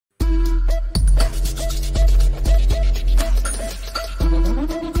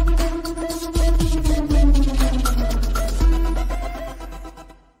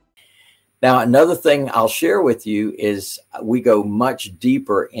Now, another thing I'll share with you is we go much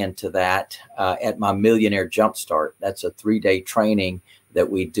deeper into that at my Millionaire Jumpstart. That's a 3-day training that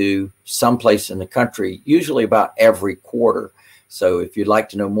we do someplace in the country, usually about every quarter. So if you'd like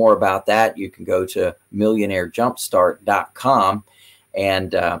to know more about that, you can go to millionairejumpstart.com.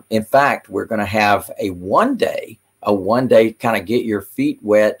 And in fact, we're going to have a one day kind of get your feet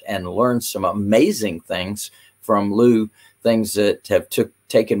wet and learn some amazing things from Lou, things that have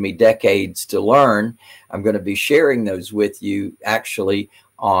taken me decades to learn. I'm going to be sharing those with you actually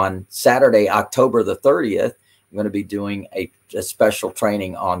on Saturday, October the 30th. I'm going to be doing a special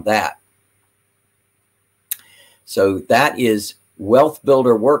training on that. So that is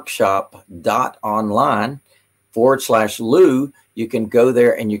wealthbuilderworkshop.online/Lou. You can go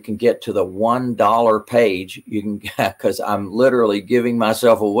there and you can get to the $1 page. You can, because I'm literally giving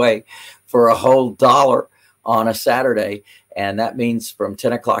myself away for a whole $1 on a Saturday. And that means from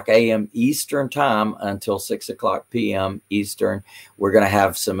 10 o'clock a.m. Eastern time until 6 o'clock p.m. Eastern, we're going to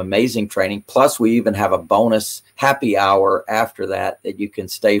have some amazing training. Plus, we even have a bonus happy hour after that you can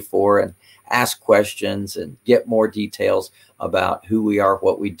stay for and ask questions and get more details about who we are,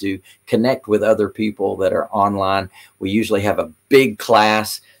 what we do, connect with other people that are online. We usually have a big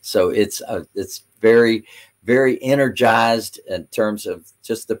class, so it's very, very energized in terms of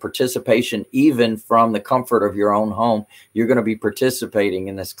just the participation, even from the comfort of your own home. You're going to be participating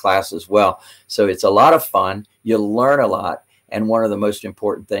in this class as well. So it's a lot of fun. You'll learn a lot. And one of the most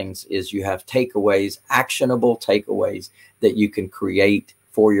important things is you have takeaways, actionable takeaways that you can create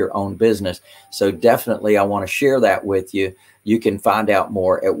for your own business. So definitely I want to share that with you. You can find out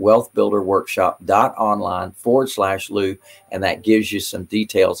more at wealthbuilderworkshop.online/Lou, and that gives you some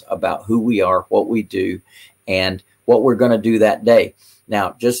details about who we are, what we do, and what we're going to do that day.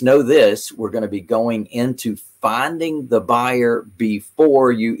 Now, just know this, we're going to be going into finding the buyer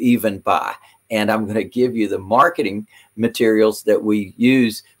before you even buy. And I'm going to give you the marketing materials that we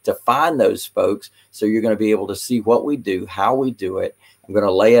use to find those folks. So you're going to be able to see what we do, how we do it. I'm going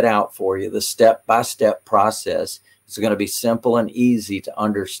to lay it out for you, the step-by-step process. It's going to be simple and easy to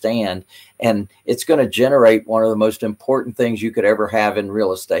understand. And it's going to generate one of the most important things you could ever have in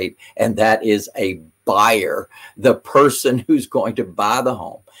real estate. And that is a buyer, the person who's going to buy the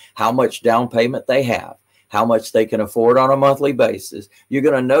home, how much down payment they have, how much they can afford on a monthly basis. You're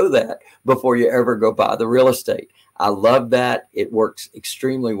going to know that before you ever go buy the real estate. I love that. It works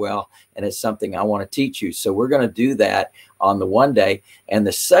extremely well, and it's something I want to teach you. So we're going to do that on the one day. And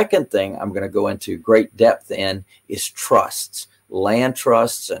the second thing I'm going to go into great depth in is trusts. Land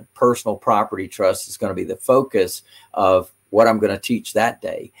trusts and personal property trusts is going to be the focus of what I'm going to teach that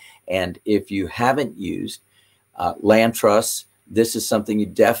day. And if you haven't used land trusts, this is something you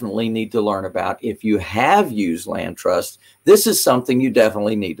definitely need to learn about. If you have used land trusts, this is something you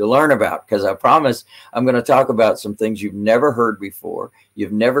definitely need to learn about, because I promise I'm going to talk about some things you've never heard before,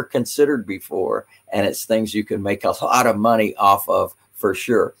 you've never considered before, and it's things you can make a lot of money off of for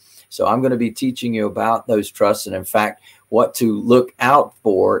sure. So I'm going to be teaching you about those trusts and, in fact, what to look out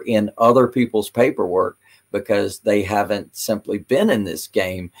for in other people's paperwork, because they haven't simply been in this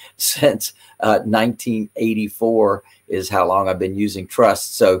game since 1984 is how long I've been using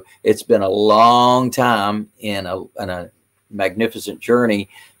trusts. So it's been a long time in a magnificent journey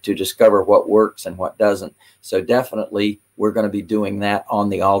to discover what works and what doesn't. So definitely we're going to be doing that on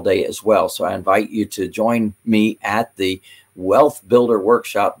the all day as well. So I invite you to join me at the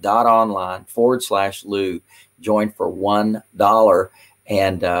wealthbuilderworkshop.online/Lou. Join for $1.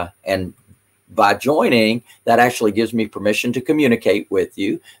 And by joining, that actually gives me permission to communicate with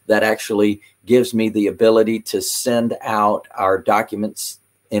you. That actually gives me the ability to send out our documents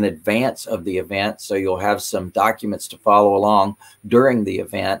in advance of the event. So you'll have some documents to follow along during the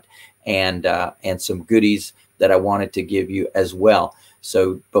event, and some goodies that I wanted to give you as well.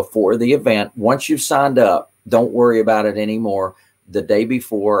 So before the event, once you've signed up, don't worry about it anymore. The day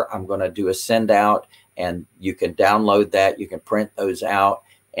before, I'm going to do a send out, and you can download that. You can print those out.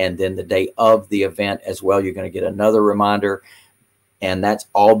 And then the day of the event as well, you're going to get another reminder. And that's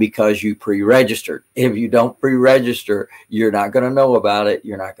all because you pre-registered. If you don't pre-register, you're not going to know about it.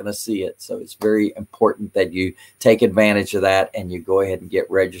 You're not going to see it. So it's very important that you take advantage of that and you go ahead and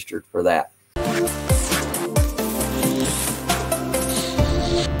get registered for that.